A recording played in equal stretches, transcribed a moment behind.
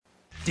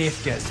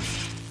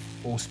Deathgasm.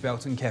 All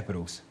spelt in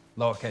capitals.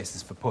 Lower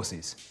cases for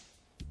pussies.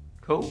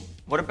 Cool.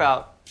 What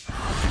about...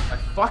 I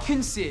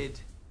fucking said...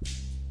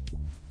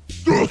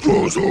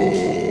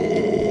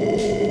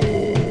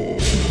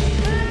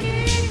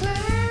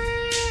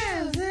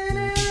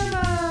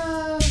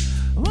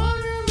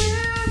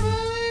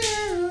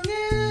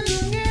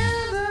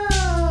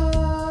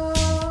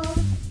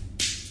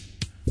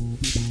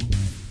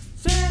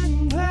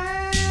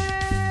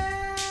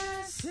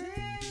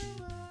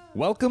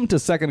 Welcome to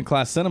Second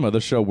Class Cinema,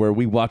 the show where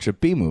we watch a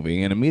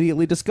B-movie and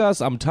immediately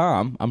discuss. I'm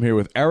Tom. I'm here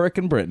with Eric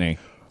and Brittany.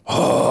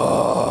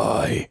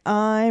 Hi.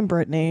 I'm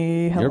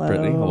Brittany. Hello. You're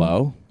Brittany.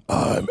 Hello.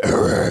 I'm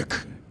Eric.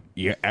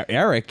 Yeah,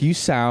 Eric, you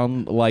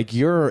sound like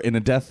you're in a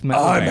death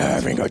metal I'm band.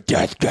 having a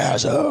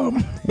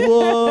deathgasm.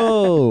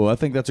 Whoa! I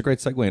think that's a great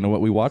segue into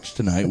what we watched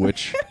tonight,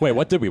 which... Wait,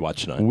 what did we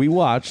watch tonight? We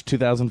watched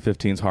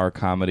 2015's horror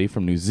comedy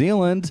from New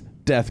Zealand,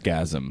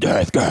 Deathgasm.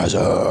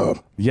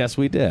 Deathgasm. Yes,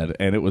 we did,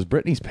 and it was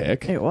Brittany's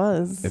pick. It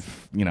was.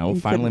 If, you know, You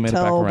finally couldn't made it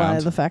back tell around.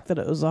 by the fact that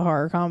it was a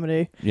horror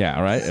comedy.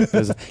 Yeah, right? If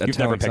there's a You've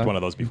never picked one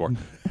of those before.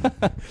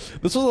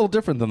 This was a little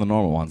different than the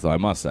normal ones, though, I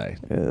must say.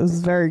 It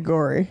was very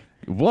gory.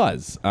 It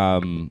was.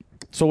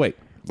 So wait,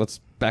 let's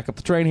back up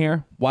the train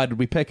here. Why did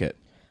we pick it?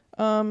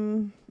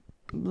 The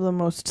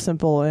most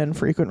simple and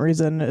frequent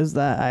reason is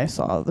that I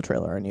saw the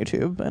trailer on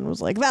YouTube and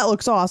was like, that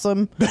looks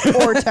awesome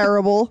or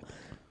terrible.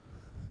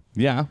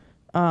 Yeah.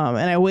 And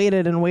I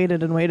waited and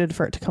waited and waited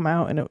for it to come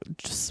out, and it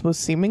just was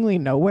seemingly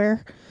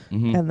nowhere.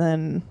 Mm-hmm. And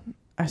then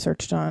I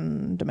searched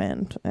on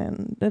demand,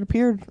 and it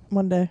appeared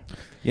one day.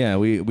 Yeah,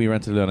 we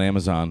rented it on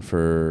Amazon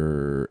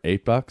for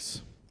 $8.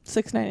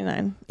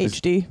 $6.99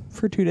 HD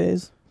for 2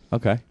 days.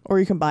 Okay. Or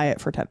you can buy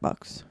it for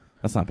 $10,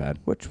 That's not bad.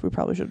 which we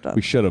probably should have done.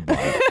 We should have bought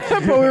it.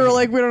 But we were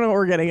like, we don't know what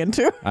we're getting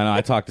into. I know,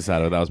 I talked us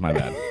out of it. That was my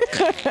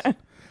bad.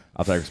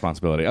 I'll take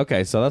responsibility.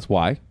 Okay, so that's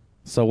why.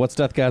 So what's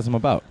Deathgasm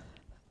about?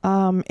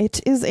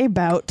 It is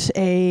about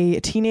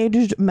a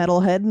teenage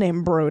metalhead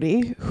named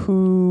Brody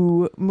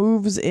who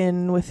moves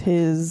in with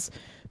his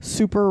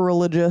super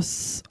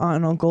religious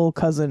aunt, uncle,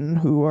 cousin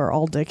who are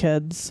all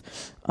dickheads.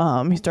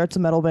 He starts a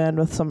metal band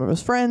with some of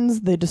his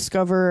friends. They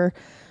discover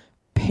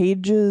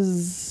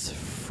pages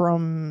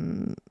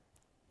from...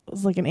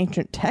 It's like an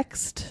ancient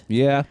text.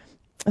 Yeah.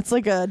 It's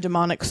like a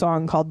demonic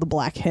song called the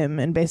Black Hymn,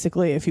 and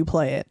basically if you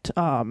play it,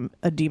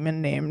 a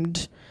demon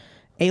named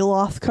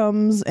Aloth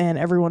comes and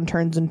everyone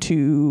turns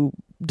into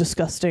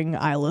disgusting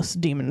eyeless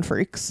demon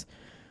freaks,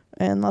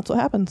 and that's what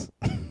happens.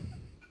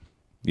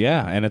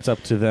 Yeah, and it's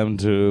up to them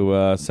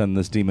to send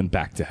this demon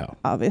back to hell.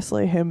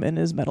 Obviously him and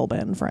his metal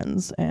band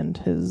friends and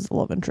his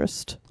love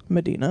interest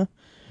Medina,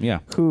 Yeah.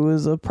 who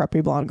is a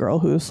preppy blonde girl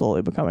who is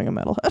slowly becoming a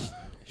metalhead.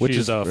 Which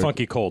She's is a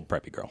funky, cold,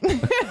 preppy girl.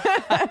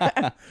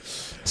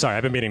 Sorry,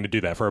 I've been meaning to do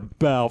that for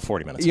about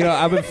 40 minutes. You know,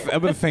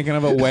 I've been thinking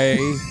of a way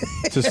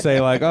to say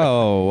like,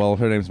 oh, well,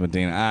 her name's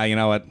Medina. You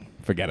know what?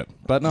 Forget it.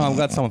 But no, I'm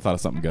glad someone thought of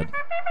something good.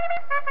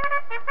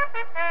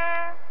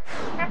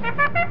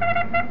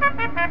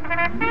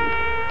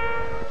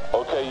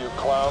 Okay, you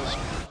clowns,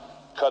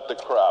 cut the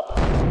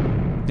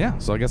crap. Yeah,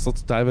 so I guess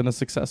let's dive into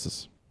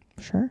successes.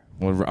 Sure.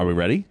 Well, are we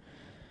ready?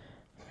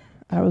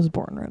 I was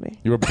born ready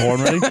You were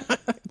born ready?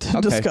 to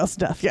Okay. discuss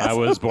death. Yes. I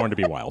was born to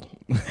be wild.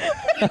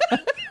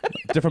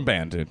 Different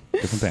band, dude.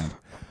 Different band.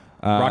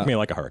 Rock me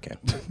like a hurricane.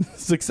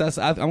 Success.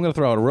 I'm going to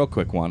throw out a real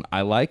quick one.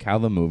 I like how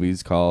the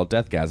movie's called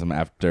Deathgasm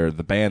after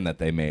the band that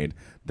they made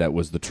that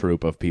was the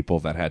troupe of people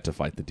that had to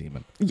fight the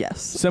demon.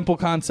 Yes. Simple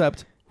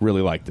concept.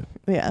 Really liked it.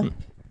 Yeah.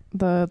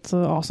 That's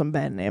an awesome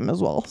band name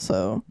as well.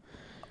 So,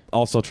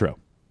 Also true.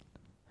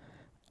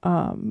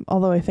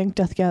 although I think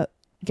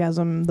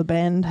Deathgasm, the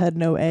band, had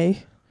no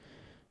A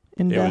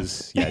in It death.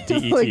 was, yeah, Like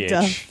D-E-T-H,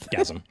 death.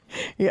 gasm.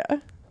 Yeah.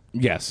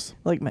 Yes.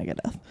 Like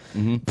Megadeth.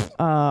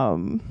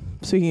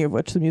 Speaking of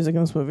which, the music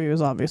in this movie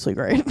was obviously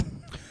great.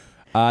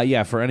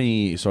 Yeah, for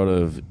any sort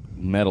of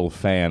metal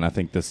fan, I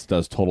think this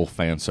does total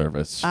fan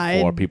service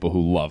for people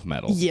who love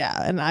metal.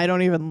 Yeah, and I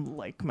don't even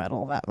like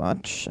metal that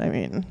much. I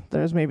mean,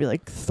 there's maybe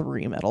like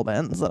 3 metal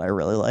bands that I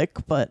really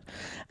like, but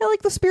I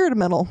like the spirit of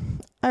metal.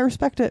 I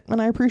respect it and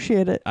I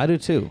appreciate it. I do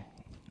too.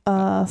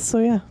 So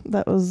yeah,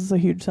 that was a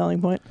huge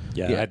selling point.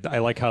 Yeah, I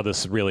like how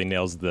this really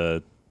nails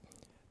the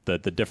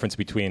difference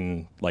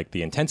between like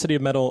the intensity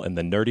of metal and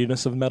the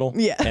nerdiness of metal.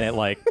 Yeah. And it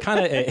like kind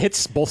of it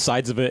hits both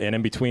sides of it and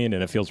in between,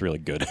 and it feels really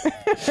good.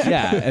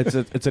 Yeah, it's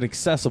an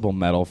accessible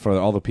metal for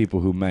all the people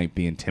who might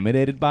be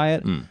intimidated by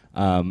it.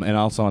 And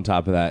also on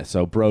top of that,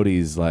 so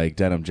Brody's like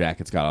denim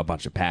jacket's got a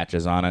bunch of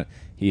patches on it.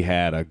 He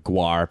had a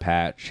Guar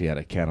patch. He had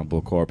a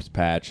Cannibal Corpse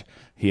patch.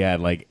 He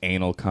had like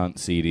anal cunt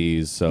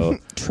CDs. So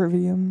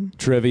Trivium.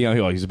 Trivium.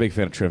 Oh, he's a big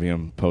fan of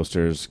Trivium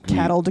posters.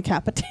 Cattle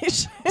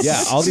decapitation.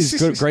 Yeah, all these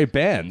good, great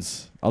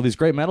bands. All these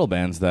great metal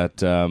bands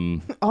that...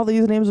 All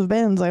these names of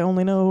bands, I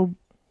only know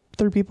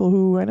 3 people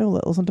who I know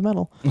that listen to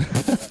metal.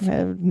 I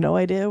have no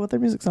idea what their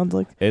music sounds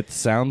like. It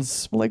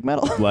sounds Like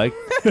metal. like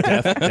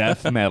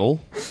death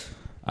metal.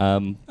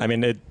 I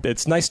mean,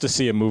 it's nice to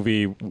see a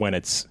movie when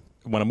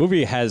a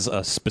movie has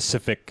a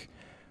specific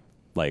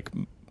like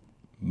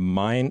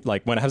mind,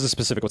 like when it has a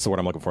specific, what's the word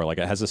I'm looking for? Like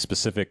it has a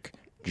specific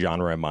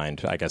genre in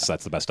mind. I guess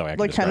that's the best way I can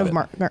Like describe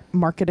kind of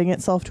marketing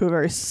itself to a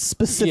very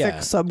specific Yeah.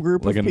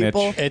 subgroup Like of a niche.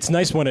 people. It's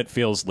nice when it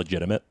feels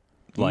legitimate.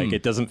 Like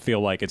it doesn't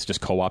feel like it's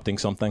just co-opting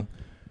something.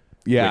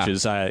 Yeah. Which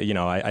is,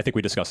 I think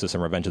we discussed this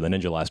in Revenge of the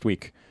Ninja last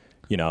week.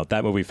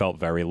 That movie felt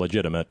very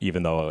legitimate,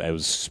 even though it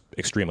was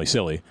extremely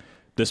silly.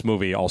 This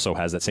movie also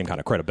has that same kind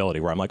of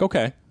credibility where I'm like,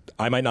 okay,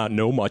 I might not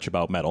know much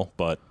about metal,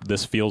 but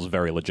this feels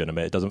very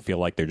legitimate. It doesn't feel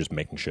like they're just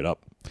making shit up.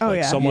 Oh, like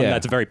yeah. Someone Yeah.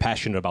 that's very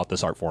passionate about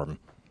this art form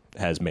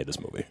has made this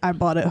movie. I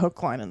bought it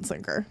hook, line, and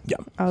sinker. Yeah.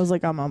 I was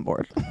like, I'm on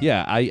board.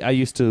 Yeah, I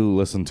used to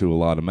listen to a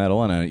lot of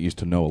metal, and I used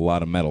to know a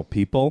lot of metal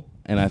people,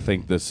 and I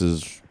think this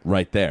is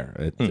right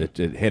there. It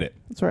hit it.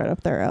 It's right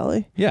up their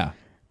alley. Yeah.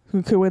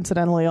 Who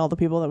coincidentally, all the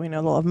people that we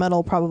know that love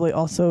metal probably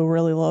also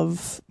really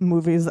love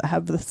movies that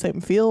have the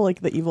same feel,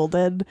 like the Evil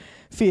Dead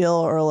feel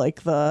or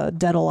like the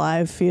Dead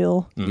Alive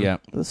feel. Yeah.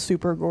 The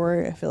super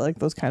gory. I feel like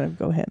those kind of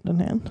go hand in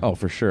hand. Oh,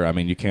 for sure. I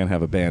mean, you can't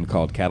have a band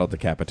called Cattle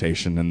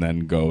Decapitation and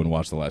then go and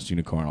watch The Last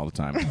Unicorn all the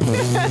time.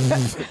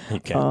 You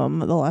can't.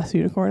 The Last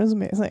Unicorn is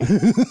amazing.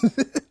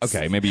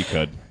 Okay, maybe you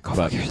could. Go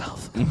but fuck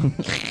yourself.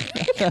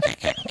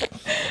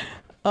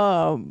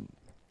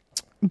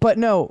 But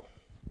no,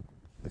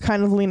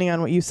 kind of leaning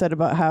on what you said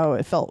about how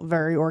it felt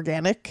very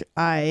organic,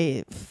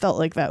 I felt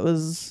like that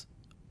was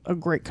a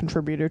great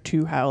contributor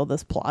to how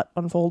this plot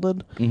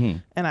unfolded. Mm-hmm.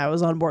 And I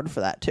was on board for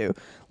that too.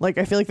 Like,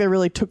 I feel like they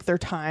really took their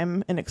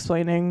time in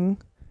explaining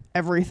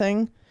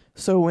everything.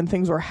 So when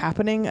things were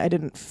happening, I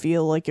didn't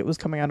feel like it was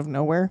coming out of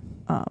nowhere.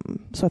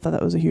 So I thought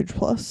that was a huge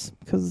plus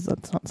because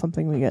that's not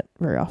something we get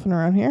very often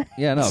around here.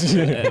 Yeah, no.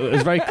 It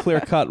was very clear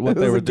cut what It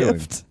they was were a doing.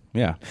 gift.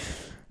 Yeah,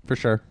 for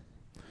sure.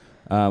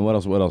 What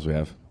else we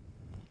have?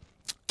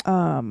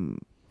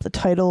 The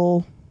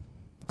title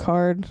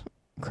card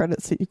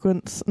credit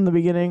sequence in the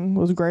beginning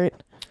was great.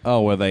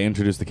 Oh, where they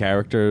introduced the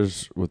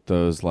characters with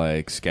those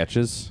like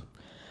sketches.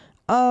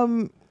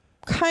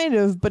 Kind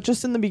of, but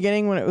just in the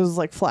beginning when it was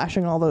like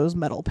flashing all those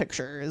metal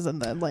pictures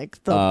and then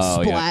like the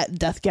Oh, splat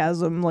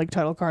Deathgasm like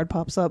title card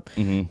pops up.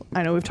 Mm-hmm.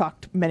 I know we've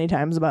talked many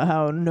times about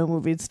how no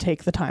movies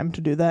take the time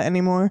to do that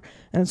anymore,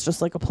 and it's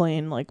just like a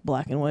plain like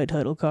black and white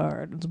title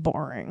card. It's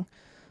boring.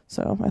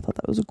 So I thought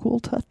that was a cool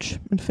touch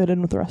and fit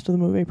in with the rest of the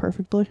movie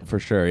perfectly. For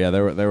sure. Yeah,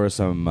 there were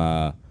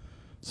some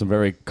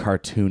very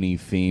cartoony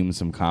themes,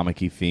 some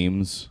comic-y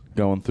themes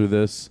going through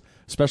this,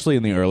 especially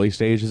in the early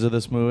stages of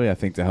this movie. I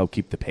think to help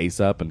keep the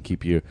pace up and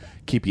keep you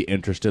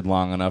interested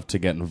long enough to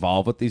get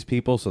involved with these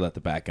people, so that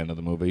the back end of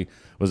the movie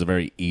was a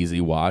very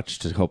easy watch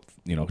to hope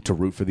to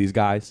root for these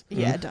guys.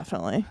 Yeah,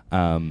 definitely.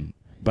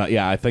 But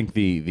yeah, I think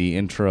the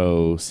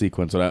intro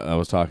sequence what I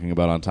was talking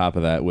about on top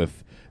of that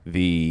with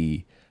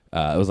the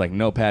it was like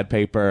notepad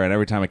paper, and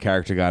every time a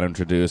character got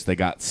introduced, they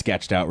got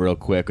sketched out real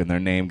quick, and their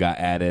name got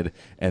added,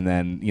 and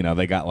then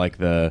they got like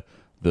the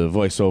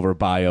voiceover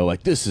bio,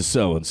 like this is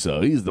so and so,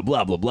 he's the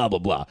blah blah blah blah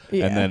blah,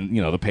 Yeah. and then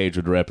the page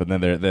would rip, and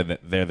then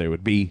there they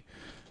would be.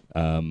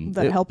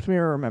 That helped me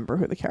remember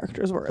who the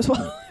characters were as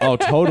well. Oh,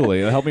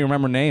 totally! It helped me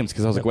remember names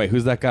because I was like, wait,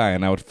 who's that guy?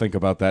 And I would think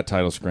about that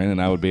title screen,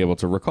 and I would be able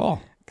to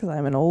recall. Because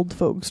I'm an old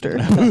folkster.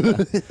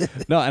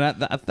 No, and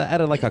that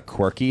added like a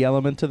quirky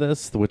element to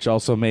this, which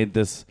also made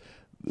this.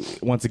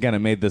 Once again, it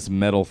made this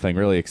metal thing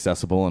really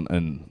accessible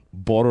and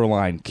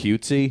borderline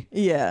cutesy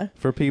Yeah.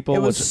 for people. It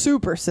was which,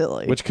 super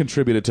silly. which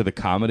contributed to the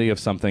comedy of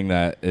something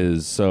that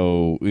is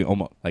so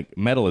almost like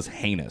metal is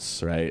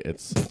heinous, right?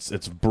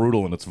 It's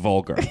brutal and it's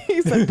vulgar.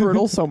 He said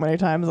brutal so many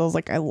times. I was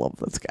like, I love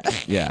this guy.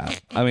 Yeah,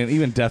 I mean,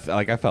 even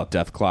I felt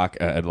Death Clock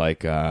had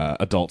like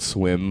Adult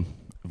Swim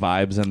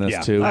vibes in this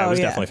Yeah, too. I was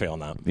yeah. definitely feeling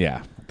that.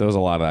 Yeah, there was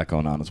a lot of that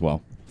going on as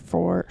well.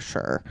 For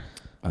sure.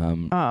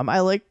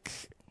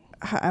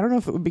 I don't know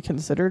if it would be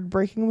considered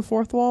breaking the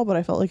fourth wall, but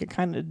I felt like it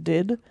kind of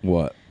did.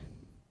 What?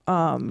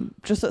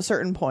 Just at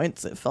certain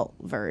points, it felt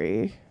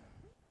very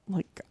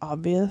like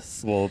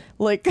obvious. Well,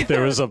 Like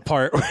there was a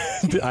part.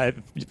 Are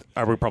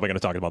we probably going to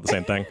talk about the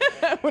same thing?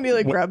 when he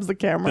like grabs the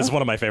camera. This is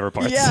one of my favorite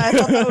parts. Yeah, I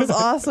thought that was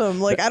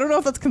awesome. Like, I don't know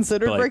if that's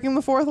considered Like, breaking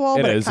the fourth wall,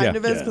 it but is, it kind yeah.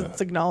 of is because Yeah.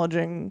 it's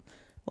acknowledging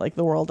like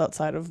the world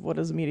outside of what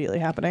is immediately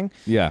happening.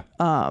 Yeah.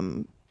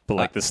 But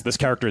like this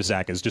character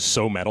Zach is just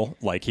so metal.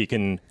 Like he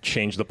can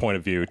change the point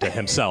of view to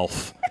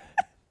himself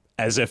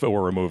as if it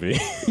were a movie.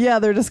 Yeah,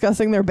 they're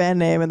discussing their band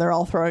name and they're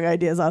all throwing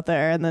ideas out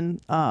there, and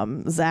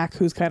then Zach,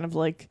 who's kind of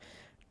like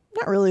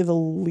not really the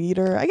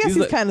leader. I guess he's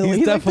He's like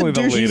definitely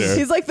the leader.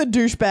 He's like the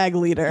douchebag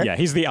leader. Yeah,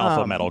 he's the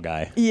alpha metal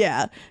guy.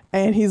 Yeah.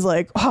 And he's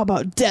like, how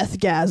about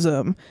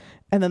Deathgasm?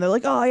 And then they're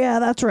like, oh, yeah,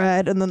 that's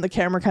right. And then the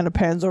camera kind of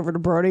pans over to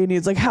Brody, and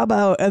he's like, how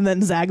about? And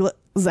then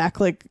Zach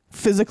like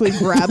physically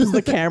grabs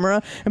the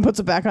camera and puts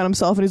it back on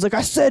himself, and he's like,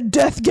 I said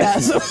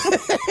Deathgasm.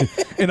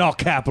 In all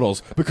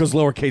capitals, because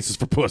lowercase is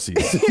for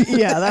pussies.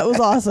 Yeah, that was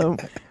awesome.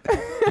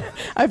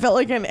 I felt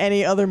like in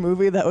any other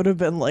movie that would have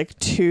been like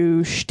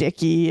too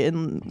shticky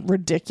and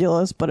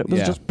ridiculous, but it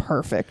was Yeah. just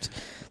perfect.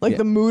 Like Yeah.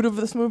 the mood of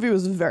this movie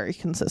was very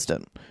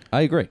consistent.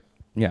 I agree.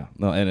 Yeah,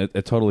 no, and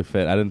it totally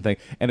fit. I didn't think,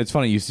 and it's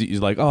funny. You're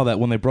like, oh, that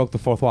when they broke the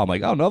fourth wall. I'm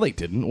like, oh no, they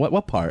didn't.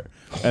 What part?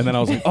 And then I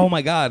was like, oh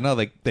my god, no,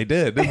 they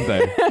did, didn't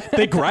they?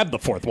 They grabbed the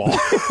fourth wall.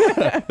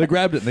 They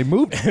grabbed it and they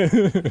moved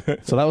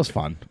it. So that was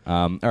fun.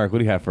 Eric, what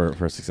do you have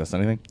for success?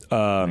 Anything?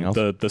 Anything else?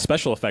 The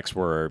special effects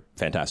were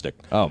fantastic.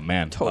 Oh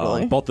man,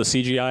 Totally. Both the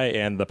CGI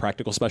and the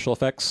practical special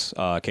effects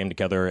came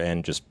together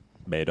and just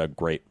made a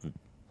great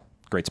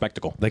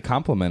spectacle. They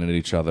complemented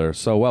each other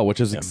so well, which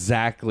is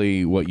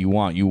exactly what you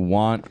want. You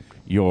want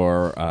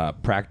your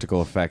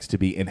practical effects to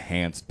be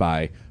enhanced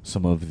by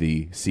some of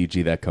the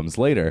CG that comes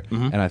later.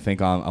 And I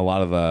think on a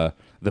lot of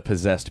the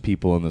possessed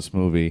people in this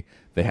movie,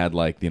 they had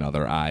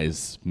their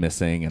eyes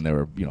missing and they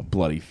were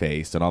bloody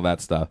faced and all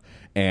that stuff.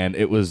 And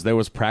there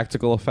was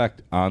practical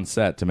effect on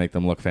set to make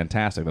them look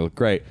fantastic. They looked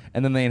great,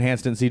 and then they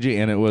enhanced it in CG,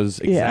 and it was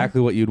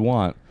exactly what you'd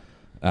want.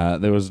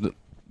 There was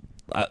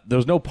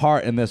no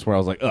part in this where I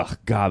was like, ugh,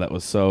 God, that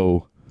was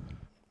so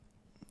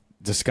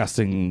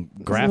disgusting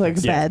graphics.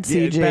 Like bad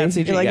CG. Bad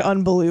CG,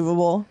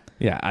 Unbelievable.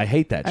 Yeah, I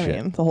hate that I shit.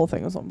 mean, the whole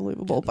thing was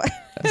unbelievable, but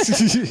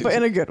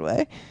in a good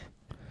way.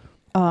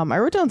 I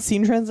wrote down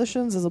scene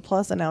transitions as a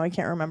plus, and now I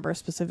can't remember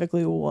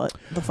specifically what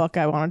the fuck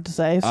I wanted to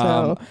say.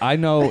 So I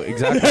know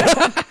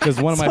exactly because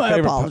one of my I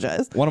favorite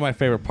apologize. One of my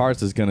favorite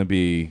parts is going to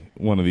be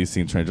one of these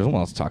scene transitions. Well,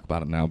 let's talk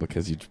about it now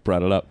because you just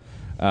brought it up.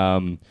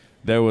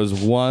 There was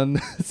one.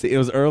 It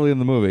was early in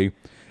the movie.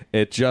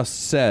 It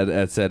just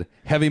said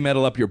heavy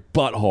metal up your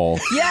butthole.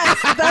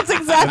 Yes, that's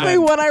exactly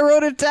when I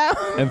wrote it down.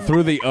 And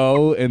through the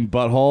O in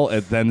butthole,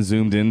 it then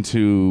zoomed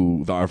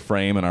into our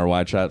frame and our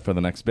wide shot for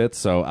the next bit.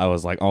 So I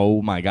was like,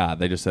 oh my God,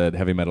 they just said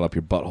heavy metal up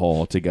your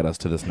butthole to get us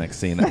to this next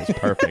scene. That was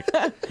perfect.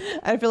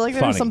 I feel like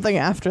there was something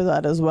after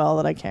that as well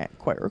that I can't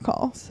quite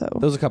recall. So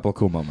There was a couple of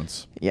cool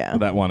moments. Yeah. But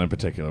that one in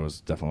particular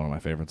was definitely one of my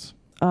favorites.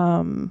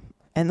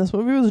 And this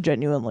movie was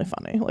genuinely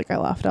funny. Like, I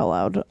laughed out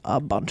loud a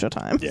bunch of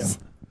times. Yeah.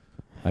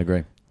 I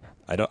agree.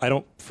 I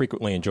don't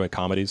frequently enjoy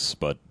comedies,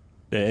 but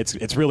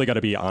it's really got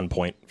to be on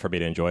point for me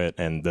to enjoy it,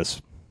 and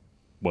this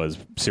was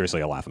seriously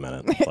a laugh a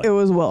minute. It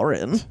was well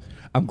written.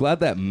 I'm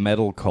glad that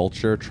metal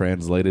culture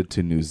translated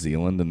to New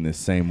Zealand in the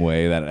same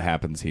way that it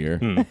happens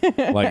here.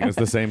 Like, it's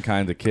the same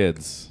kind of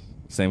kids,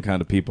 same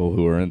kind of people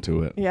who are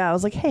into it. Yeah, I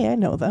was like, hey, I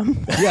know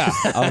them. Yeah,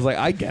 I was like,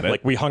 I get it.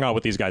 Like, we hung out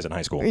with these guys in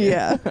high school.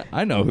 Yeah.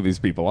 I know who these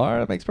people are.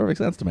 That makes perfect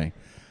sense to me.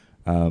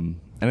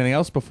 Anything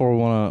else before we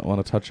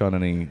want to touch on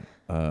any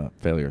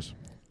failures?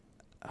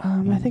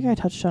 I think I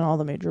touched on all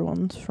the major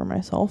ones for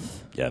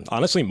myself. Yeah,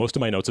 honestly, most of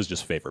my notes is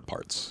just favorite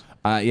parts.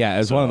 Yeah,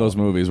 it's one of those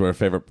movies where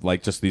favorite,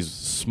 like, just these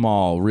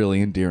small,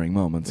 really endearing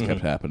moments kept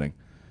happening,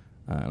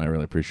 and I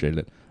really appreciated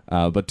it.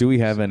 But do we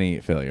have any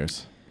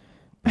failures?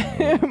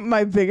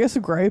 My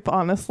biggest gripe,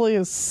 honestly,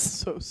 is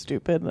so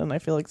stupid, and I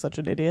feel like such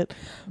an idiot.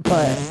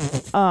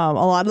 But a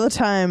lot of the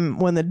time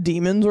when the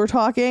demons were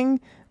talking,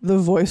 the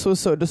voice was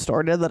so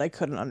distorted that I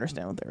couldn't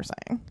understand what they were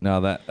saying.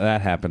 No,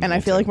 that happened. And I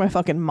feel like my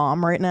fucking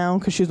mom right now,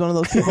 because she's one of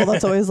those people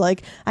that's always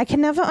like, I can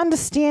never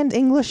understand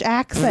English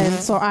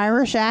accents or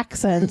Irish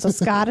accents or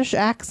Scottish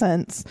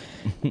accents.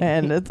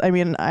 And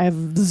I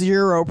have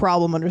zero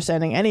problem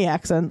understanding any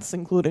accents,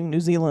 including New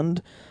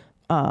Zealand.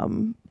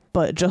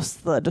 But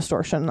just the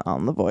distortion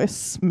on the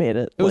voice made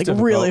it like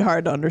difficult. really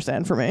hard to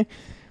understand for me.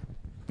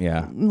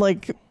 Yeah.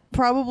 Like,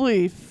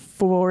 probably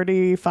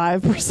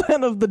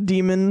 45% of the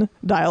demon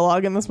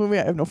dialogue in this movie,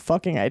 I have no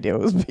fucking idea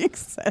what was being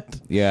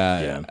said.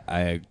 Yeah.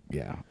 I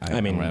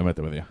mean, I'm right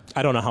there with you.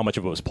 I don't know how much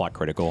of it was plot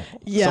critical.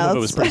 Yeah, Some of it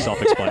was pretty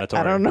self-explanatory.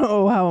 I don't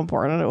know how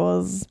important it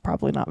was.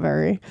 Probably not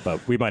very.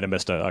 But we might have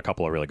missed a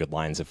couple of really good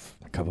lines if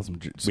A couple of some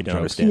we didn't jokes.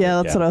 understand.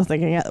 Yeah, that's what I was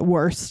thinking. At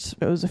worst,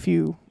 it was a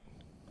few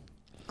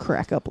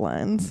crack up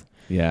lines.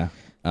 Yeah.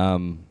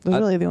 That's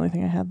really the only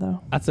thing I had,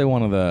 though. I'd say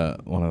one of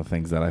the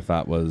things that I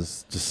thought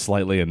was just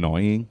slightly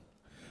annoying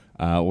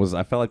was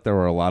I felt like there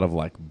were a lot of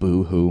like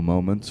boo-hoo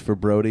moments for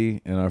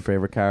Brody in our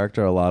favorite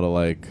character. A lot of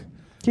like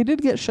He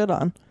did get shit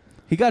on.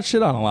 he got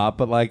shit on a lot,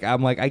 but like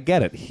I'm like I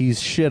get it.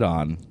 He's shit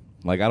on.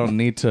 Like I don't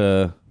need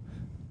to.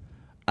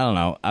 I don't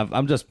know.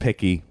 I'm just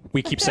picky.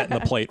 We keep setting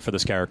the plate for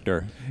this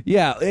character.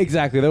 Yeah,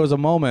 exactly. There was a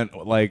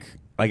moment like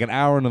an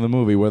hour into the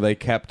movie where they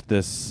kept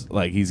this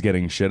like he's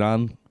getting shit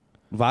on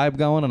vibe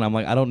going, and I'm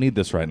like, I don't need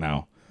this right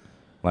now.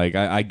 Like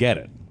I get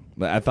it.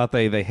 I thought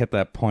they hit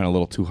that point a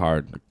little too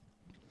hard.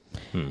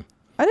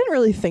 I didn't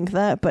really think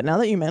that, but now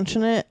that you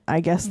mention it,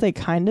 I guess they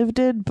kind of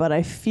did, but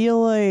I feel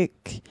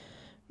like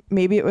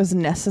maybe it was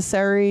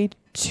necessary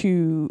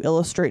to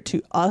illustrate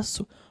to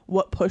us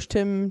what pushed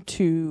him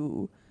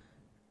to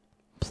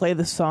play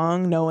the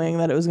song knowing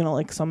that it was going to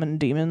like summon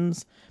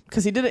demons,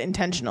 because he did it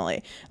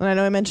intentionally. And I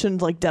know I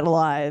mentioned like Dead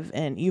Alive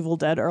and Evil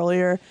Dead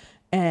earlier,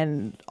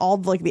 and all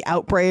like the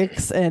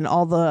outbreaks and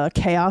all the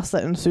chaos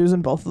that ensues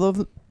in both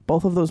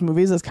of those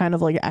movies is kind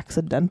of like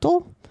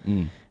accidental.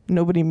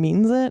 Nobody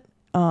means it.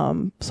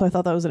 So I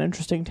thought that was an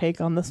interesting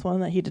take on this one,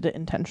 that he did it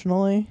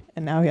intentionally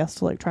and now he has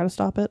to like try to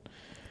stop it.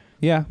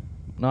 Yeah,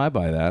 no, I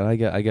buy that.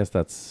 I guess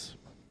that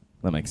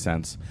makes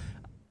sense.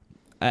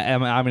 I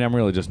mean, I'm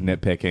really just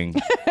nitpicking.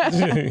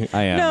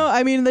 I am. No,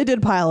 I mean, they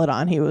did pile it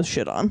on. He was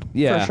shit on.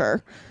 Yeah. For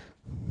sure.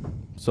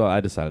 So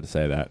I decided to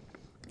say that.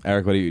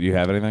 Eric, do you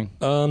have anything?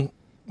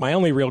 My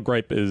only real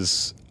gripe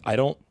is I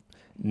don't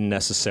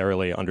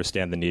necessarily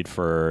understand the need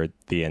for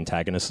the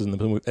antagonists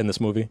in this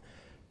movie,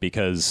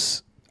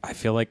 because I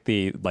feel like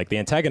the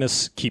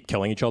antagonists keep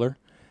killing each other,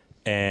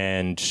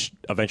 and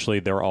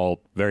eventually they're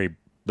all they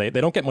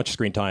don't get much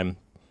screen time.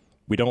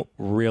 We don't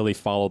really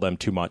follow them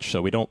too much,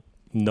 so we don't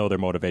know their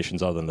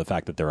motivations other than the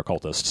fact that they're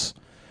occultists.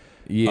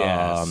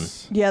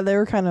 Yes. Yeah, they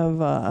were kind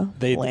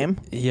of lame.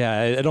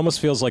 Yeah, it almost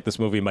feels like this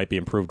movie might be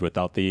improved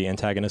without the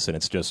antagonists, and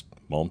it's just,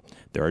 well,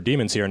 there are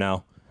demons here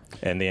now,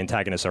 and the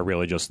antagonists are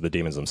really just the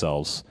demons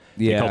themselves.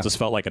 Yeah. The cultists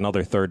felt like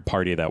another third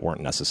party that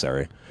weren't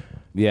necessary.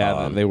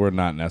 Yeah, they were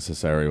not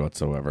necessary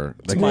whatsoever.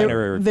 It's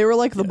minor. They were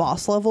like the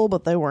boss level,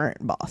 but they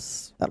weren't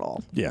boss at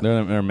all. Yeah.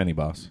 They're a mini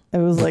boss. It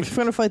was like, we're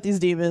gonna fight these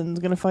demons,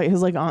 gonna fight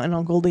his like aunt and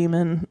uncle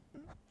demon,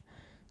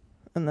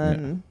 and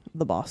then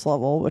the boss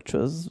level, which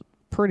was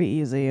pretty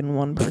easy, and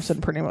one person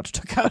pretty much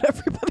took out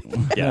everybody.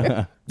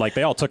 Yeah. Like,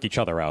 they all took each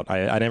other out.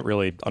 I didn't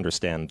really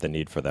understand the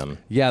need for them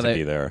to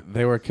be there.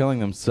 They were killing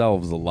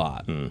themselves a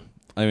lot.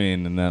 I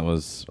mean, and that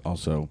was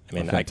also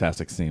a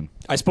fantastic scene.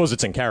 I suppose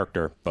it's in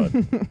character, but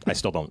I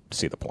still don't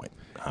see the point.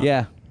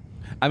 Yeah.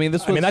 I mean,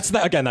 that's a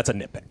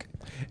nitpick.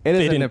 It is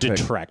They a didn't nitpick.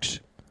 detract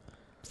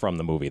from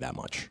the movie that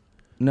much.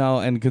 No,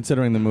 and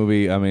considering the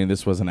movie, I mean,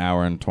 this was an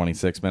hour and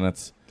 26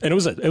 minutes. And it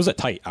was a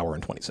tight hour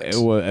and 26.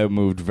 It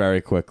moved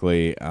very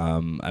quickly. I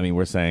mean,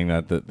 we're saying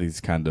that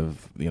these kind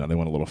of, they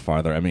went a little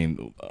farther. I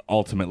mean,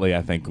 ultimately,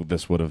 I think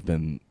this would have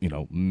been,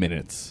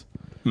 minutes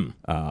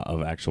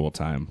of actual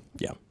time.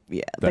 Yeah.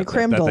 Yeah, they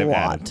crammed a they've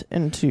lot added.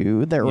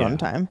 into their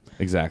runtime.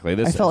 Exactly.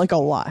 I felt like a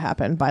lot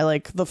happened. By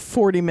like the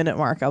 40-minute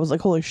mark, I was like,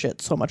 holy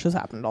shit, so much has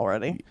happened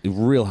already.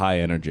 Real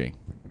high energy.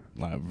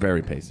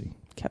 Very pacey.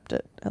 Kept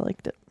it. I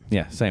liked it.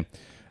 Yeah, same.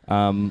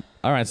 All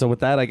right, so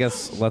with that, I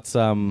guess let's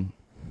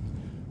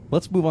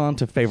move on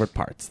to favorite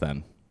parts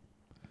then.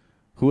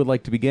 Who would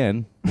like to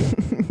begin?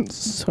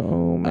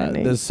 So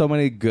many. There's so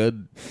many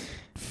good,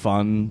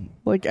 fun,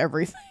 like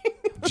everything.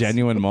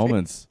 genuine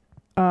moments.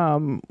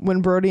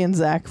 When Brody and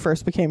Zach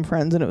first became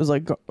friends, and it was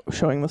like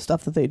showing the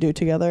stuff that they do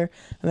together,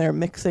 and they're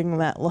mixing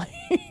that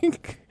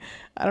like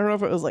I don't know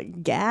if it was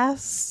like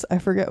gas. I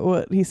forget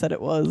what he said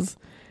it was.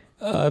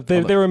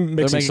 They were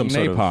mixing some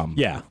sort napalm. of...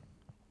 Yeah.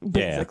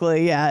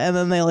 Basically, yeah. And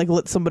then they like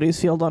lit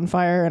somebody's field on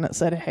fire, and it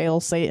said "Hail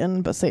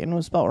Satan," but Satan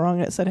was spelled wrong,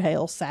 and it said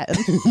 "Hail Satin."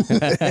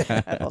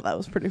 I thought that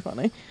was pretty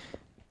funny.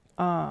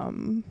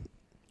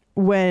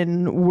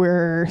 When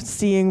we're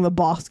seeing the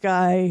boss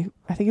guy,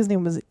 I think his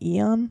name was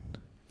Eon.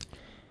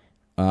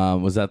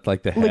 Was that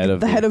like the head of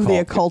the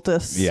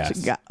occultist?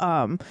 Yes. Guy,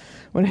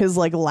 when his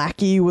like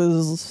lackey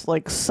was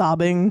like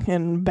sobbing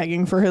and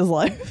begging for his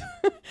life,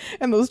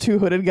 and those two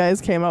hooded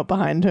guys came up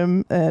behind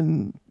him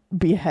and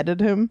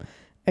beheaded him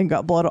and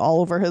got blood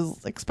all over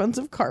his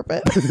expensive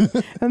carpet.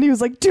 And he was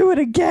like, "Do it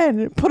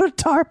again! Put a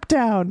tarp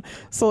down!"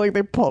 So like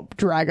they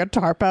drag a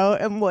tarp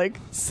out and like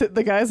sit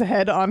the guy's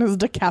head on his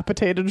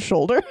decapitated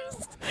shoulders,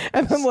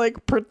 and then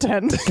like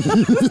pretend to cut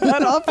his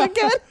head off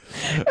again.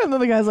 And then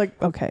the guy's like,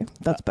 "Okay,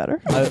 that's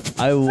better."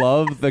 I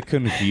love the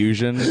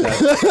confusion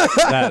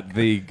that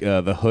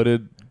the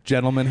hooded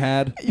gentleman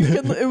had.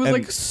 It was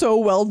like so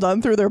well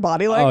done through their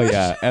body language. Oh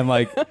yeah, and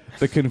like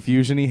the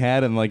confusion he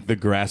had, and like the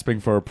grasping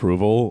for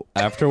approval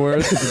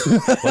afterwards.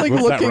 Like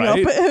was that looking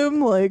right? up at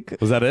him, like,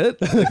 Was that it?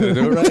 Did I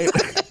do it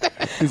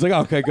right? He's like,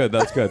 okay, good,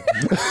 that's good.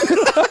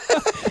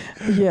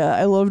 yeah,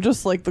 I love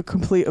just like the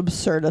complete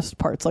absurdist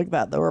parts like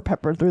that were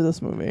peppered through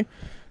this movie.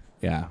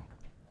 Yeah,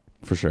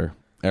 for sure.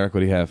 Eric,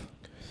 what do you have?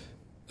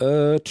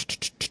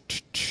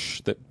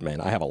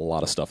 Man, I have a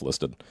lot of stuff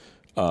listed.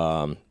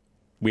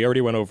 We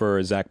already went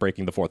over Zach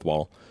breaking the fourth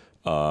wall.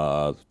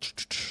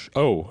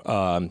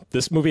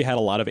 This movie had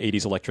a lot of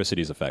 80s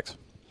electricities effects.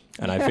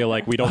 And I feel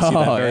like we don't see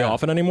that very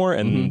often anymore.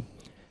 And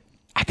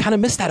I kind of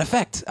miss that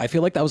effect. I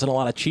feel like that was in a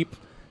lot of cheap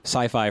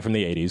sci-fi from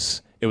the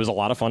 80s. It was a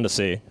lot of fun to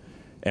see.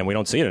 And we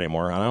don't see it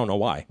anymore, and I don't know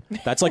why.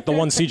 That's like the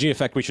one CG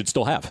effect we should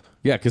still have.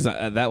 Yeah, because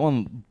that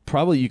one,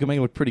 probably you can make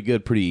it look pretty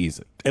good pretty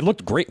easy. It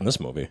looked great in this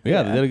movie.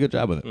 Yeah, they did a good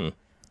job with it.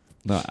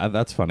 No,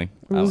 that's funny.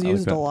 It was I like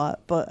used that. a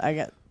lot, but I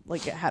get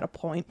like it had a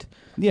point.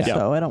 Yeah.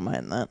 So I don't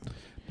mind that.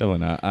 Definitely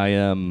not. I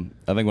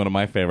think one of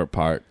my favorite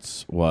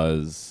parts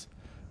was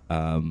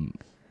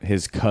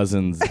his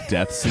cousin's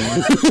death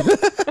scene.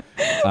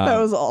 That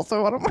was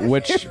also one of my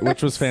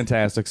which was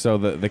fantastic. So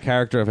the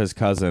character of his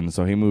cousin,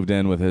 so he moved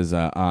in with his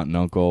aunt and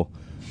uncle,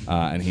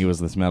 and he was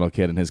this metal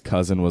kid, and his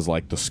cousin was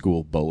like the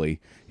school bully.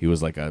 He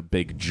was like a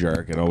big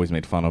jerk and always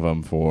made fun of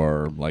him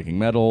for liking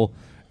metal.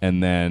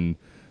 And then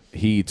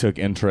he took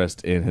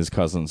interest in his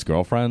cousin's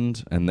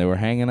girlfriend, and they were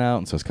hanging out,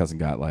 and so his cousin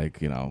got like,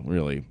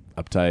 really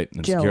uptight and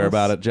insecure Jealous.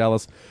 about it,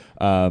 jealous.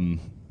 And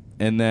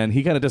then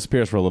he kind of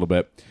disappears for a little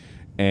bit,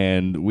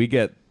 and we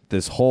get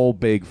this whole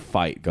big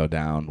fight go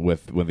down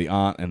with the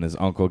aunt and his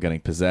uncle getting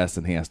possessed,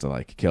 and he has to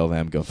like kill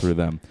them, go through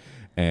them.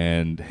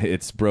 And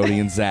it's Brody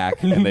and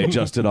Zach, and they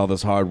just did all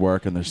this hard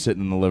work, and they're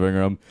sitting in the living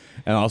room,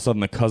 and all of a sudden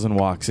the cousin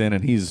walks in,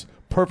 and he's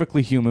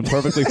perfectly human,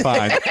 perfectly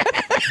fine.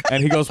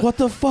 And he goes, "What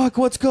the fuck?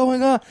 What's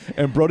going on?"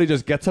 And Brody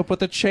just gets up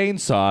with a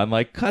chainsaw and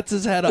like cuts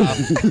his head off.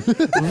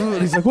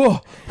 And he's like, "Whoa,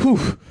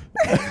 whew."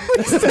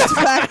 Sits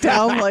back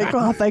down like,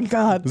 oh, thank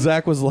God.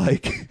 Zach was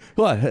like,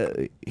 "What?"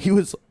 He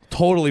was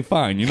totally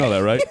fine. You know that,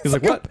 right? He's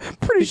like, "What?"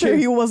 Pretty sure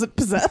he wasn't He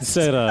possessed.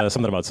 said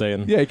something about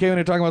Satan. Yeah, he came in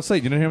here talking about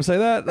Satan. You didn't hear him say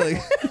that? Like,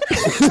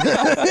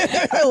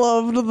 I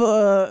loved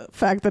the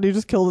fact that he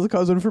just killed his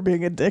cousin for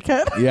being a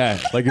dickhead. yeah,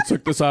 like he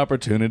took this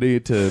opportunity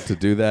to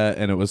do that,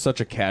 and it was such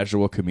a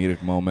casual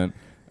comedic moment,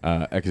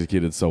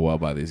 executed so well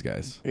by these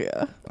guys.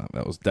 Yeah.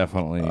 That was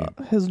definitely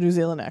His New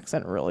Zealand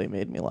accent really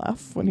made me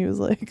laugh when he was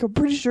like, I'm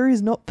pretty sure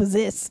he's not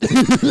possessed.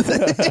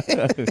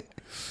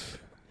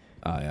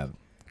 yeah,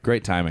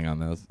 great timing on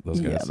those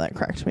guys. Yeah, that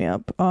cracked me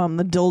up.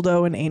 The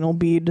dildo and anal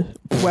bead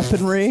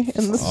weaponry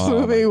in this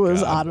Oh movie my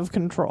was God. out of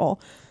control.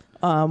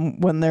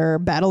 When they're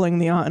battling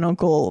the aunt and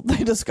uncle,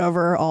 they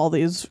discover all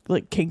these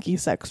like kinky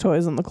sex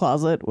toys in the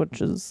closet,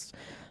 which is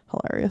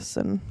hilarious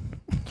and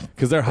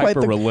Because they're quite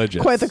hyper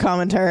religious. Quite the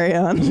commentary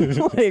on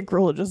like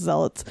religious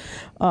zealots.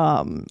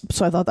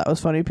 So I thought that was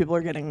funny. People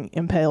are getting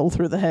impaled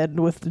through the head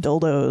with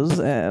dildos,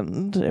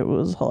 and it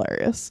was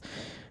hilarious.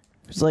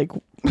 It was like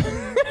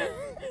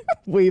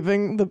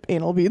waving the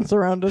anal beads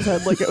around his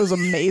head like it was a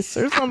mace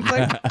or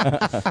something.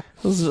 It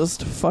was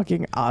just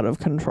fucking out of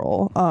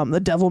control. The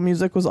devil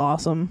music was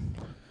awesome.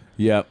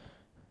 Yep.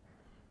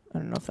 I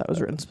don't know if that was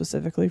written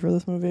specifically for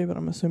this movie, but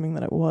I'm assuming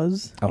that it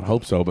was. I would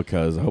hope so,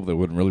 because I hope they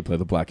wouldn't really play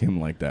the black hymn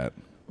like that.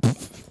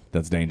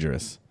 That's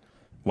dangerous.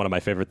 One of my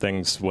favorite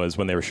things was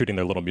when they were shooting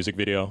their little music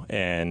video,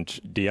 and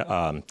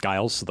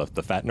Giles,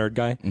 the fat nerd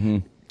guy,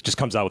 just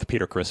comes out with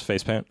Peter Criss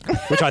face paint,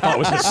 which I thought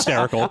was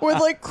hysterical. With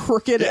like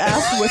crooked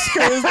ass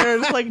whiskers,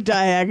 there's like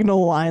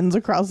diagonal lines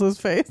across his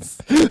face.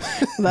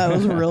 That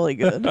was really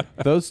good.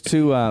 Those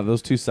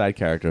two side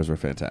characters were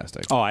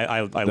fantastic. Oh,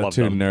 I the love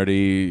two them.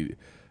 nerdy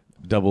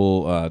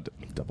double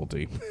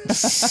D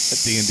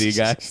D&D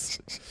guys.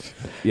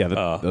 Yeah,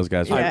 those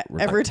guys Yeah,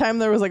 were every time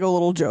there was like a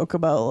little joke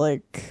about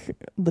like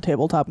the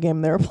tabletop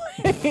game they were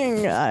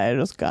playing, I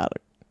just got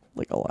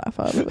like a laugh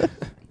out of it.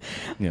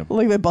 yeah.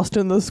 Like they bust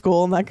into the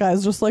school and that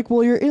guy's just like,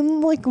 well, you're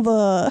in like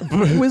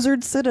the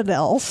Wizard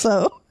Citadel,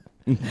 so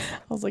I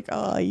was like,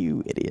 oh,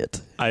 you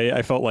idiot.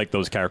 I felt like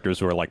those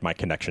characters were like my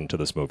connection to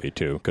this movie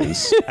too,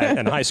 because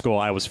in high school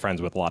I was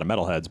friends with a lot of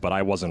metalheads, but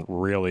I wasn't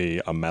really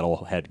a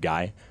metalhead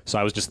guy, so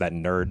I was just that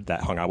nerd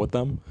that hung out with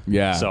them.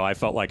 Yeah. So I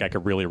felt like I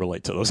could really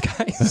relate to those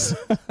guys.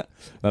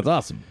 That's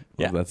awesome.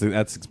 Yeah. Well,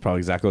 that's probably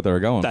exactly what they were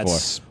going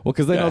That's for. Well,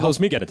 because they know it helps those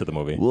me get into the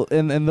movie. Well,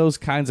 and those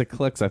kinds of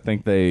cliques, I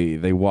think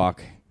they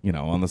walk,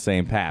 on the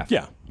same path.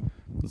 Yeah.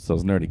 It's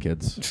those nerdy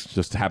kids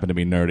just happen to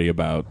be nerdy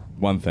about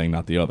one thing,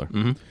 not the other.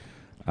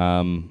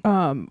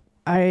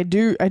 I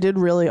did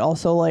really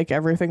also like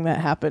everything that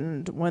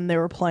happened when they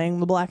were playing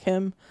the Black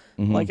Hymn.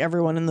 Like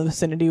everyone in the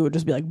vicinity would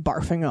just be like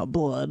barfing up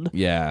blood.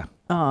 Yeah.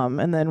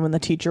 And then when the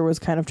teacher was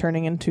kind of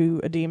turning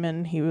into a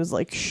demon, he was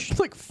like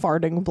like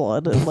farting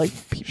blood and like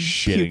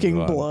Shitting puking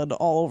blood. blood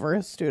all over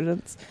his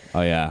students.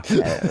 Oh yeah.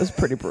 Yeah, it was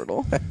pretty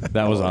brutal.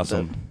 That was loved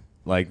awesome.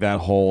 Like that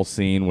whole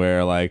scene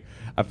where like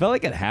I felt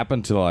like it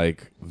happened to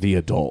like the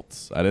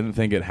adults. I didn't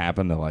think it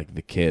happened to like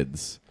the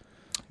kids.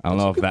 I don't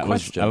know if that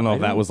was. question. I don't know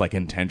if I that was like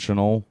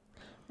intentional.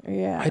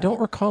 Yeah. I don't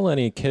recall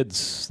any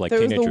kids like There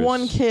was teenagers. the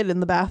one kid in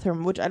the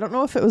bathroom, which I don't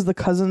know if it was the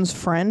cousin's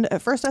friend.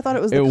 At first, I thought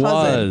it was the It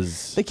cousin.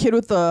 was. The kid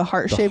with the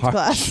heart-shaped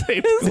glasses.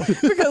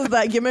 Because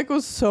that gimmick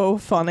was so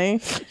funny.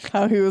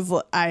 How he was...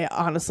 I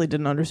honestly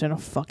didn't understand a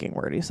fucking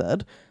word he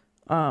said.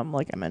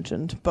 Like I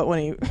mentioned. But when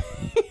he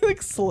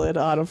like slid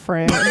out of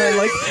frame and then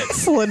like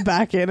slid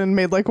back in and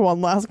made like one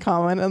last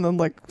comment and then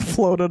like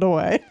floated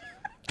away.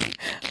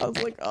 I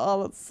was like,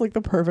 oh, that's like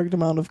the perfect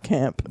amount of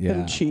camp Yeah.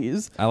 and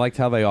cheese. I liked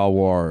how they all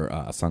wore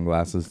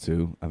sunglasses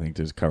too. I think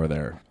to just cover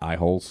their eye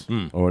holes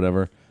or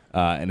whatever.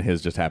 And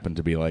his just happened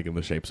to be like in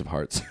the shapes of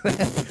hearts.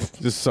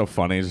 Just so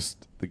funny.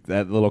 Just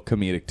that little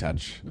comedic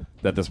touch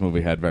that this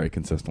movie had very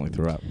consistently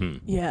throughout.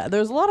 Yeah,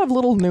 there's a lot of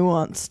little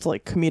nuanced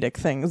like comedic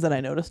things that I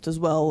noticed as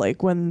well.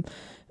 Like when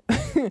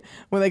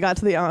when they got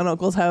to the aunt and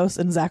uncle's house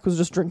and Zach was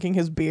just drinking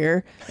his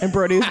beer and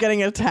Brody was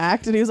getting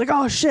attacked and he was like,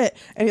 oh shit,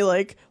 and he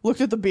like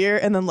looked at the beer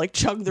and then like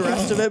chugged the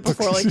rest of it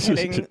before like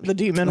hitting the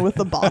demon with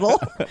the bottle.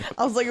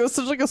 I was like, it was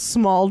such like a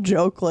small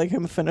joke, like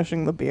him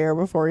finishing the beer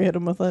before he hit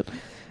him with it.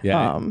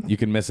 Yeah, you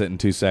can miss it in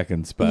 2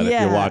 seconds, but if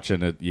Yeah. you're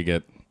watching it, you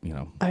get,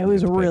 I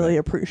always you get to pay really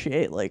back.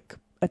 appreciate like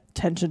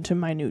attention to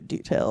minute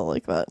detail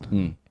like that.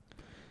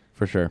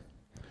 For sure.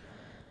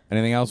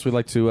 Anything else we'd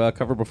like to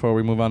cover before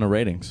we move on to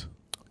ratings?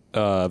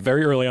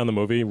 Very early on in the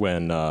movie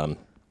when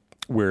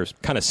we're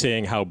kind of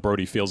seeing how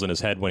Brody feels in his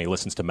head when he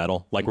listens to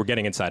metal. Like we're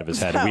getting inside of his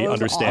head and That we was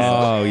understand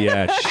Oh,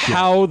 yeah. shit.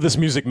 how this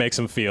music makes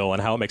him feel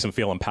and how it makes him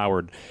feel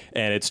empowered.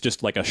 And it's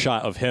just like a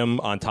shot of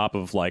him on top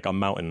of like a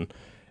mountain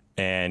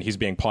and he's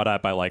being pawed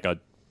at by like a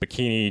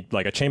bikini,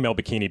 like a chainmail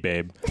bikini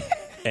babe.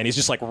 And he's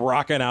just like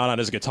rocking out on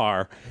his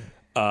guitar.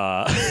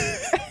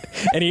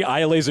 and he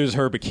eye lasers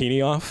her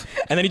bikini off,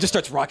 and then he just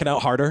starts rocking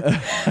out harder,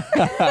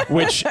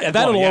 which that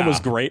alone was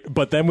great.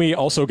 But then we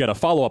also get a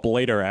follow-up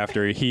later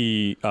after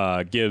he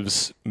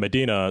gives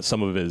Medina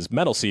some of his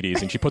metal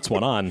CDs, and she puts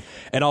one on,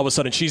 and all of a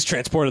sudden she's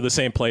transported to the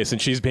same place,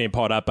 and she's being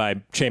caught up by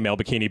chainmail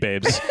bikini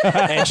babes,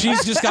 and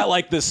she's just got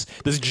like this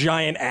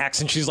giant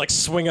axe, and she's like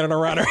swinging it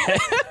around her head.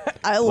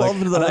 I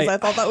loved those. I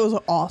thought that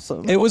was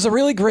awesome. It was a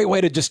really great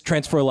way to just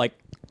transfer, like,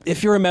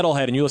 if you're a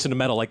metalhead and you listen to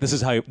metal, like, this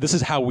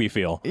is how we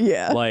feel.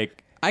 Yeah.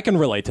 Like, I can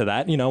relate to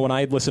that. You know, when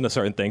I listen to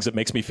certain things, it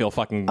makes me feel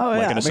fucking in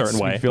a certain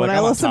way. When I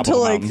listen to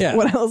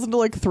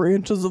like 3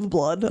 inches of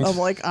blood, I'm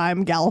like,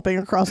 I'm galloping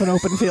across an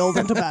open field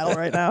into battle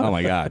right now. Oh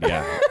my god,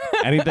 yeah.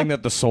 Anything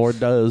that the sword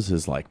does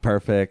is like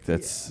perfect.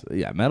 It's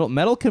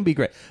metal can be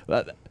great.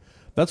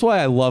 That's why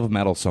I love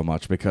metal so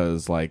much,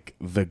 because like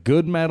the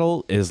good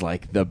metal is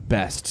like the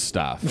best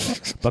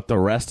stuff, but the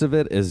rest of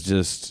it is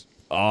just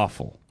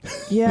awful.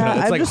 Yeah,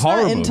 it's I'm like just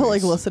horror not into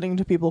like movies. listening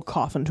to people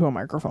cough into a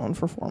microphone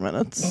for 4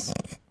 minutes.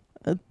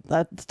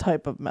 That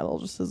type of metal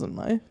just isn't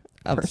my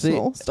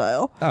personal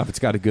style. Oh, if it's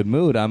got a good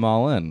mood, I'm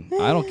all in.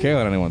 I don't care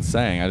what anyone's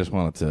saying. I just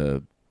want it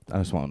to. I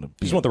just want it to. Be,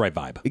 Just want the right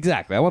vibe.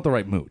 exactly. I want the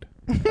right mood.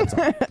 That's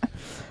all.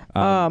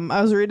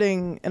 I was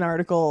reading an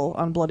article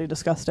on Bloody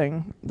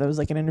Disgusting. There was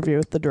like an interview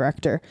with the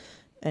director,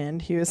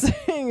 and he was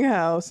saying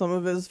how some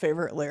of his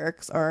favorite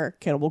lyrics are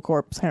Cannibal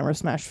Corpse, Hammer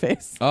Smash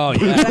Face. Oh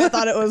And yeah. I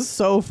thought it was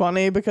so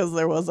funny because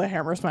there was a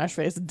Hammer Smash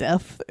Face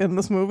death in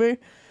this movie.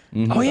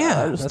 Mhm. Oh,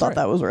 yeah. I just thought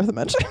that was worth a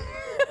mention.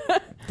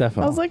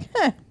 Definitely. I was like,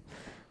 eh.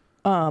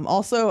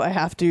 Also, I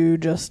have to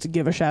just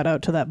give a shout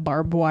out to that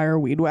barbed wire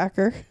weed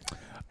whacker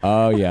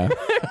Oh yeah.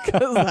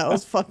 because that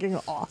was fucking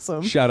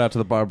awesome. Shout out to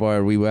the barbed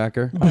wire weed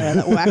whacker. Oh, yeah,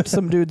 that whacked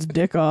some dude's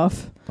dick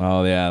off.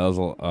 Oh yeah, that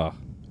was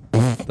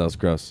that was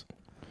gross.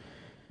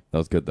 That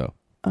was good though.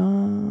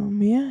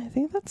 Yeah, I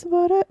think that's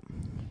about it.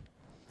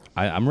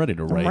 I'm ready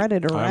to rate. I'm ready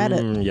to rat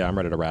it. Yeah, I'm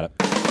ready to rat it.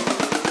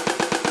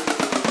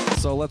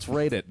 So let's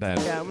rate it then.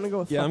 Yeah, I'm gonna go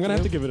with Yeah, fuck I'm gonna you.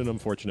 have to give it an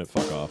unfortunate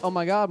fuck off. Oh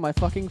my god, my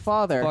fucking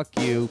father. Fuck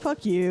you.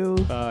 Fuck you.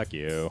 Fuck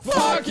you.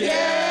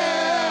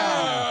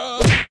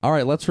 All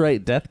right, let's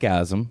rate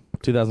Deathgasm,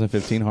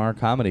 2015 horror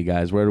comedy,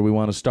 guys. Where do we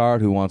want to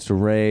start? Who wants to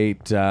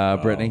rate?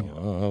 Brittany.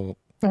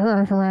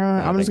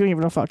 I'm just gonna give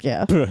it a fuck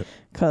yeah,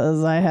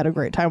 because I had a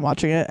great time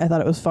watching it. I thought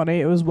it was funny.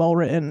 It was well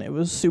written. It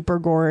was super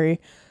gory.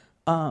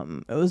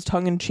 It was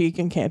tongue in cheek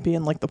and campy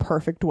in like the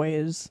perfect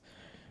ways.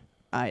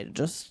 I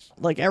just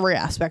like every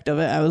aspect of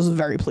it. I was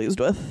very pleased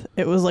with.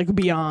 It was like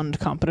beyond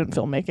competent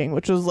filmmaking,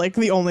 which is like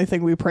the only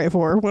thing we pray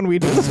for when we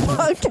do this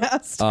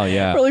podcast. Oh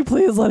yeah. Really,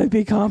 please let it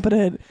be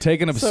competent. Take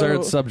an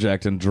absurd So-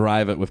 subject and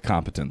drive it with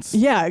competence.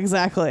 Yeah,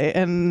 exactly.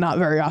 And not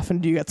very often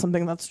do you get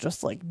something that's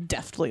just like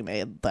deftly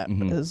made that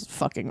is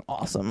fucking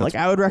awesome. Like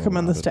I would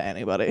recommend this to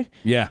anybody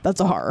Yeah.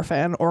 that's a horror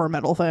fan or a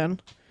metal fan.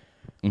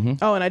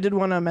 Oh, and I did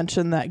want to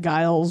mention that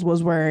Giles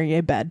was wearing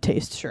a Bad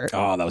Taste shirt.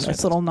 Oh, that was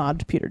nice little nod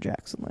to Peter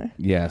Jackson there.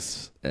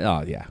 Yes.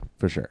 Oh yeah,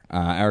 for sure.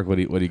 Eric, what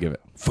do you give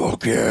it?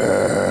 Fuck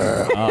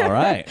yeah. All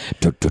right.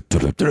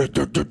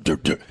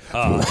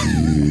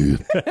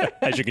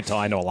 As you can tell,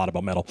 I know a lot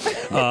about metal.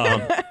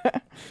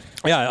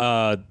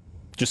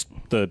 Just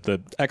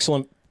the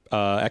excellent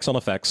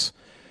effects.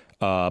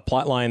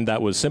 Plot line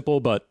that was simple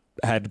but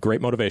had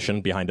great motivation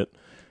behind it.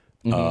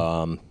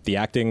 The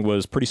acting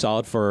was pretty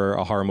solid for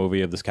a horror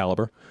movie of this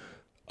caliber.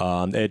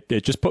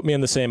 It just put me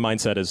in the same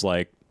mindset as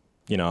like,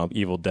 you know,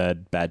 Evil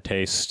Dead, Bad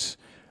Taste,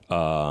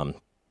 all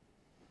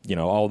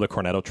the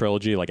Cornetto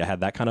trilogy. Like I had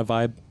that kind of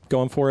vibe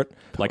going for it.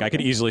 Like I could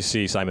easily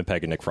see Simon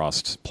Pegg and Nick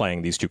Frost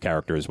playing these two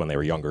characters when they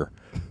were younger,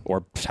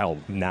 or hell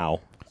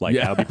now. Like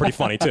that would be pretty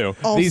funny too.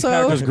 These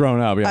characters Also,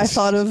 grown up. Yes. I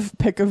thought of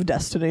Pick of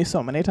Destiny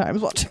so many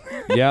times watching.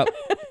 Yep.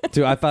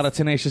 Dude, I thought of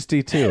Tenacious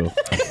D too.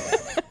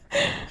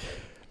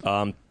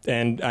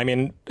 And I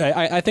mean,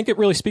 I think it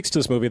really speaks to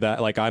this movie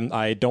that like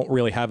I don't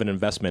really have an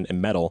investment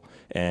in metal,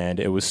 and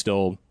it was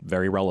still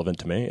very relevant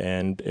to me,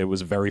 and it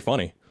was very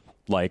funny.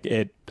 Like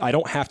I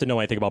don't have to know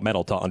anything about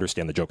metal to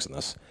understand the jokes in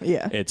this.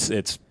 Yeah.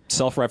 It's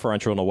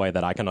self-referential in a way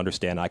that I can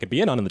understand. I can be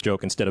in on the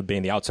joke instead of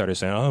being the outsider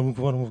saying, "Oh,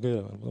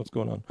 what's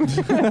going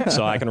on?"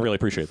 So I can really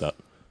appreciate that.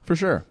 For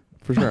sure.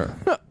 For sure.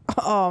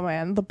 Oh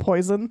man, the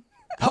poison.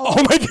 Oh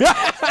my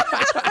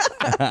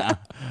god!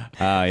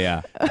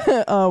 Yeah.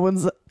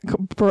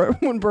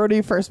 When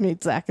Brody first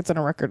meets Zach, it's in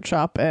a record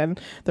shop, and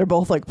they're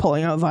both like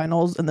pulling out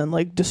vinyls and then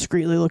like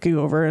discreetly looking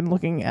over and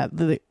looking at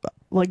the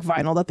like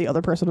vinyl that the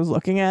other person is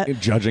looking at.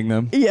 Judging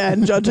them. Yeah,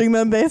 and judging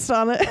them based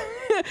on it.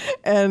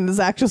 And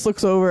Zach just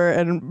looks over,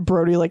 and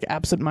Brody like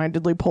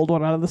absentmindedly pulled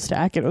one out of the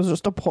stack, and it was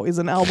just a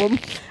Poison album.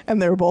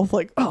 And they were both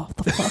like, "Oh, what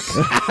the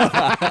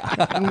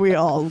fuck!" And we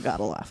all got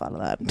a laugh out of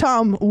that.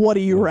 Tom, what do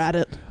you rat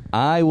it?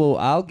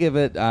 I'll give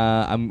it.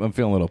 I'm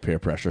feeling a little peer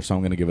pressure, so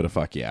I'm going to give it a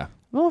fuck yeah.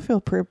 I don't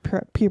feel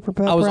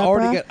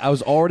I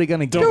was already going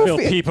to give Don't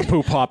it. feel peep a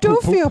poop pop.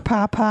 Don't feel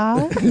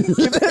papa. Give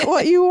it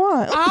what you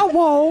want. I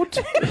won't.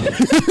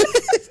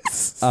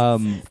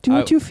 Do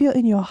what you feel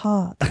in your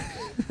heart.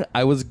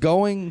 I was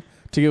going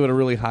to give it a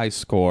really high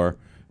score,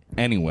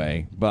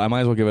 anyway, but I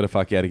might as well give it a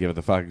fuck yeah to give it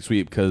the fucking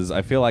sweep, because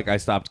I feel like I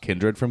stopped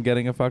Kindred from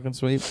getting a fucking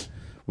sweep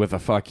with a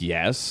fuck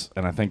yes,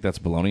 and I think that's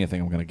baloney. I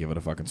think I'm going to give it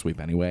a fucking sweep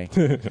anyway.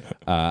 And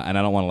I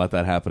don't want to let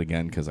that happen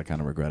again because I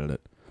kind of regretted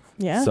it.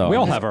 Yeah. So We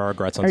all have our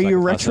regrets on Are you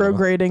second class cinema.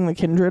 retrograding the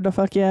Kindred a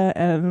fuck yeah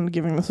and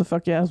giving this a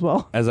fuck yeah as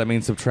well? As I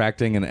mean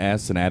subtracting an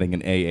S and adding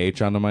an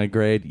AH onto my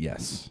grade,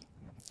 yes.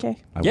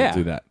 Okay. I Yeah.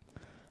 will do that.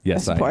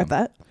 Yes, I I support am.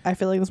 that. I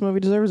feel like this movie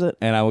deserves it.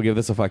 And I will give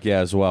this a fuck yeah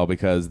as well,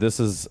 because this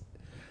is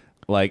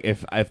like,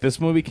 if this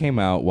movie came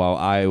out while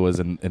I was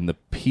in the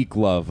peak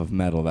love of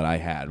metal that I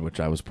had, which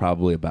I was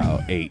probably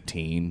about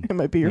 18, It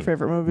might be your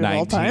favorite movie of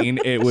all time. 19,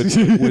 it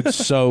would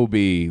so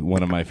be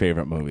one of my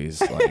favorite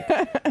movies.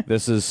 Like,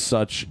 this is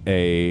such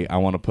a I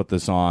want to put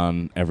this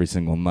on every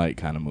single night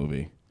kind of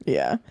movie.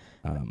 Yeah.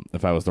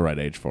 If I was the right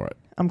age for it.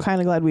 I'm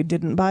kind of glad we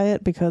didn't buy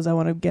it because I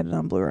want to get it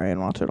on Blu-ray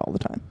and watch it all the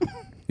time.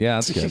 Yeah,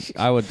 that's good.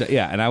 I would,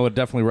 and I would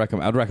definitely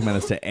recommend. I'd recommend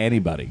this to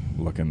anybody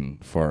looking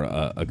for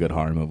a good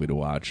horror movie to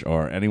watch,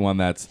 or anyone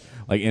that's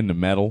like into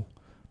metal.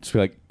 Just be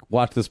like,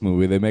 watch this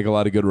movie. They make a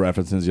lot of good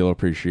references you'll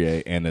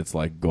appreciate, and it's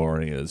like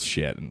gory as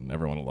shit, and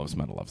everyone who loves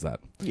metal loves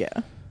that. Yeah.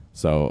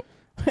 So,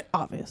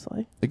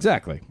 Obviously.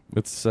 exactly,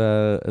 it's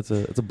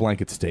a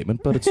blanket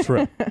statement, but it's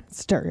true.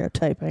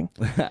 Stereotyping.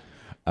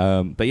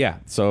 But yeah,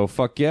 so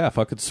fuck yeah,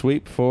 fucking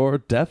sweep for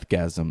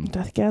Deathgasm.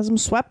 Deathgasm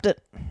swept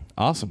it.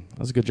 Awesome, that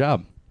was a good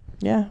job.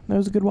 Yeah, that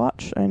was a good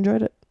watch. I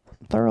enjoyed it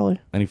thoroughly.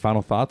 Any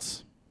final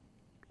thoughts?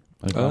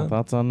 Any final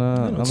thoughts on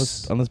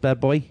this bad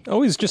boy?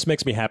 Always just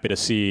makes me happy to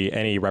see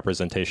any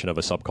representation of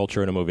a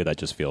subculture in a movie that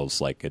just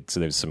feels like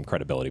there's some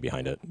credibility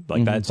behind it.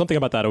 Like that, something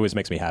about that always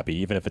makes me happy,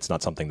 even if it's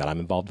not something that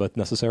I'm involved with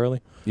necessarily.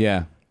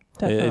 Yeah.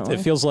 Definitely. It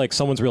feels like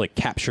someone's really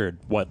captured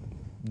what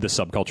the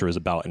subculture is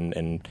about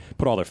and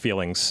put all their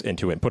feelings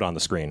into it, put it on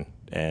the screen,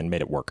 and made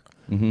it work.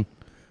 Mm-hmm.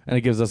 And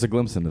it gives us a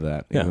glimpse into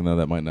that, even though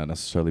that might not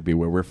necessarily be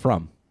where we're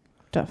from.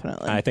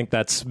 Definitely. I think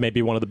that's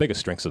maybe one of the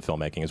biggest strengths of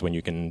filmmaking is when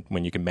you can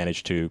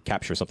manage to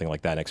capture something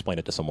like that and explain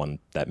it to someone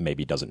that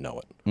maybe doesn't know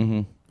it.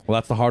 Mm-hmm. Well,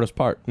 that's the hardest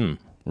part.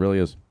 Really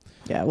is.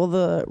 Yeah, well,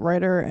 the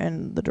writer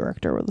and the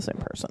director were the same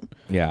person.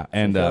 Yeah,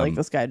 and I feel like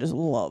this guy just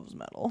loves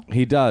metal.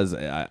 he does.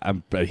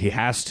 He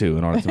has to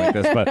in order to make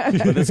this. But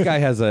this guy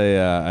has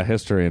a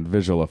history in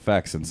visual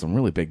effects in some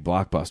really big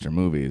blockbuster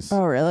movies.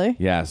 Oh, really?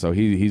 Yeah, so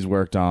he's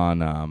worked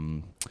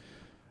on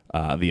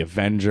The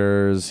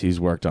Avengers. He's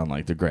worked on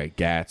like The Great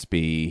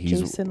Gatsby.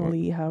 Jason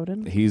Lee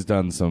Howden. He's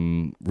done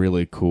some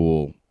really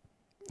cool.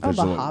 The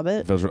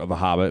Hobbit. The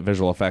Hobbit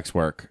visual effects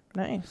work.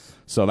 Nice.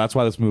 So that's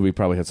why this movie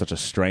probably has such a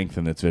strength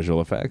in its visual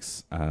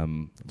effects.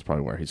 That's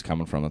probably where he's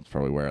coming from. That's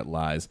probably where it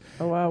lies.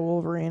 Oh, wow.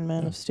 Wolverine,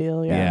 Man of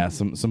Steel. Yeah. Yeah,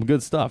 some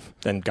good stuff.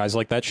 And guys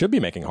like that should be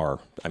making horror.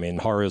 I mean,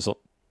 horror is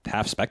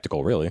half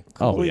spectacle, really.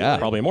 Oh, yeah.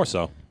 Probably more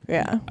so.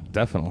 Yeah.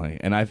 Definitely.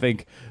 And I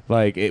think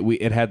like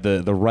it had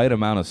the right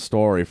amount of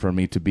story for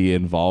me to be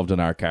involved in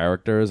our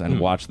characters and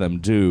watch them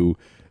do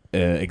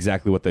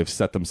exactly what they've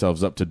set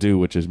themselves up to do,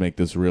 which is make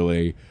this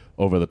really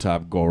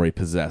over-the-top, gory,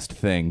 possessed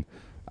thing.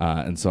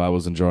 And so I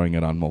was enjoying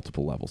it on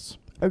multiple levels.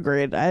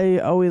 Agreed. I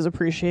always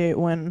appreciate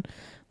when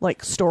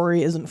like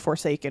story isn't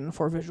forsaken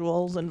for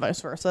visuals and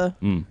vice versa.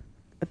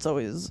 It's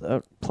always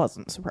a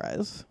pleasant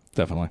surprise.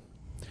 Definitely.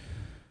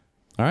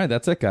 All right,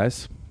 that's it,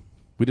 guys.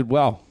 We did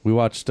well. We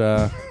watched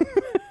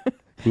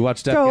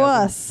Deathgasm. Go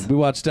us. We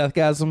watched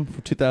Deathgasm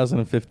for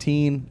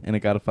 2015, and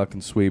it got a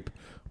fucking sweep,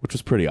 which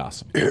was pretty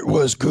awesome. It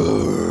was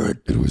good.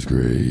 It was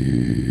great.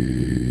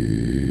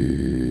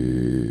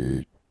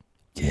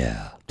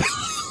 Yeah.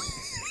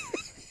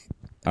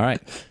 All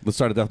right, let's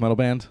start a death metal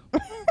band.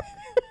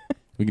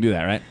 We can do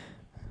that, right?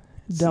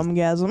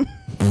 Dumbgasm.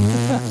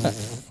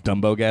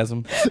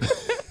 Dumbogasm.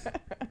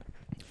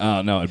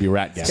 Oh no, it'd be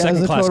Ratgasm. Guy's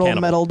Second a class total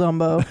cannibal. metal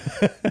Dumbo.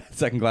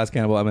 Second class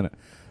cannibal. I'm in it.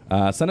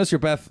 Send us your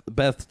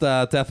best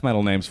death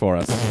metal names for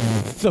us.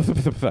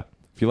 If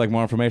you'd like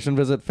more information,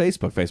 visit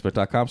Facebook,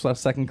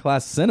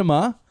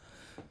 facebook.com/secondclasscinema.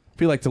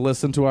 If you'd like to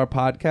listen to our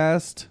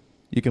podcast,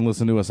 you can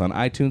listen to us on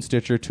iTunes,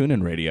 Stitcher,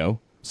 TuneIn Radio,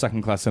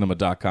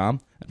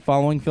 secondclasscinema.com, and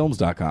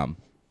followingfilms.com.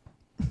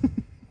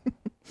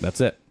 That's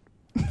it.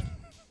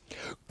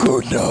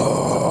 Good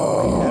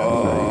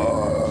night.